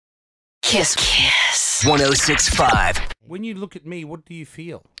Kiss. Kiss. 106.5. When you look at me, what do you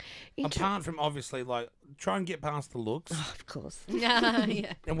feel? Apart from obviously, like, try and get past the looks. Oh, of course. Yeah.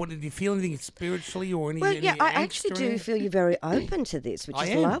 And what did you feel? Anything spiritually or anything? Well, yeah, I actually do feel you're very open to this, which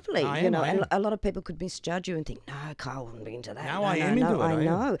is lovely. I you am, know, I and am. a lot of people could misjudge you and think, no, Carl wouldn't be into that. No, I am into it, I I am.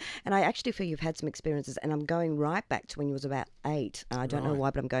 know. And I actually feel you've had some experiences, and I'm going right back to when you was about 8. I don't know why,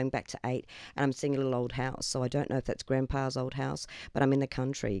 but I'm going back to 8, and I'm seeing a little old house. So I don't know if that's Grandpa's old house, but I'm in the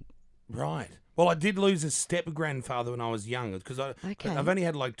country. Right. Well, I did lose a step-grandfather when I was young because Okay. I've only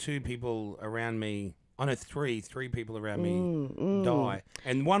had like 2 people around me. I know three people around me die,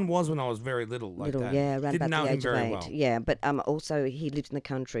 and one was when I was very little, like that. Yeah, around Didn't know about the him age of very 8. well. Yeah, but also he lives in the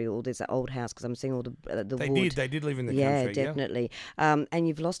country, or there's an old house because I'm seeing all the wood. They did live in the Yeah, country. definitely. And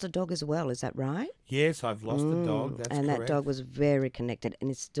you've lost a dog as well, is that right? Yes, I've lost a dog. That's and correct. that dog was very connected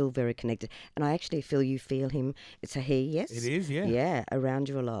and is still very connected. And I actually feel you feel him. It's a he, yes? It is, yeah. Yeah, around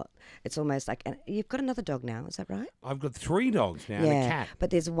you a lot. It's almost like, and you've got another dog now, is that right? I've got 3 dogs now and a cat.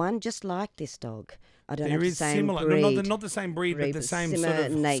 But there's one just like this dog. I don't know There if is the same similar, breed. not the same breed, but the same similar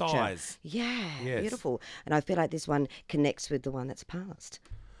sort of nature. size. Yeah, Yes. beautiful. And I feel like this one connects with the one that's passed.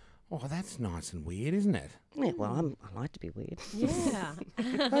 Oh, that's nice and weird, isn't it? Yeah, well, I like to be weird. Yeah.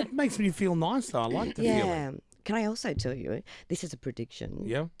 That makes me feel nice, though. I like the feeling. Yeah. Can I also tell you, this is a prediction.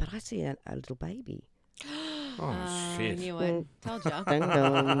 Yeah. But I see a little baby. Oh, I shit. knew it. Told ya. Dun,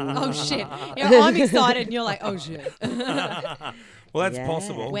 dun. Oh, shit. You know, I'm excited and you're like, oh, shit. Well, that's Yeah,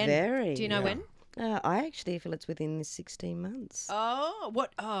 possible. When? Very. Do you know when? I actually feel it's within the 16 months. Oh,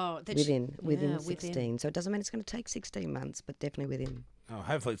 what? Oh, Within yeah, 16. So it doesn't mean it's going to take 16 months, but definitely within. Oh,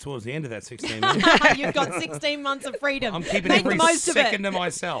 hopefully it's towards the end of that 16 months. You've got 16 months of freedom. I'm keeping Make every the most second of to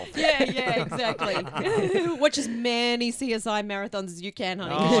myself. it. Yeah, exactly. Watch as many CSI marathons as you can,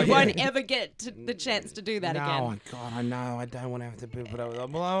 honey. 'Cause Oh, you yeah. won't ever get the chance to do that no, again. God, I know. I don't want to have to be, but I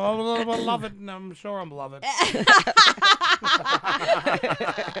love it, and I'm sure I'm love it.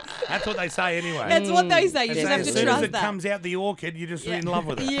 That's what they say anyway. That's what they say. You They just say have as to soon as trust it that. comes out the orchid, you're just in love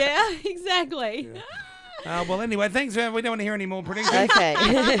with it. Yeah, exactly. Well, anyway, thanks. We don't want to hear any more predictions. Okay.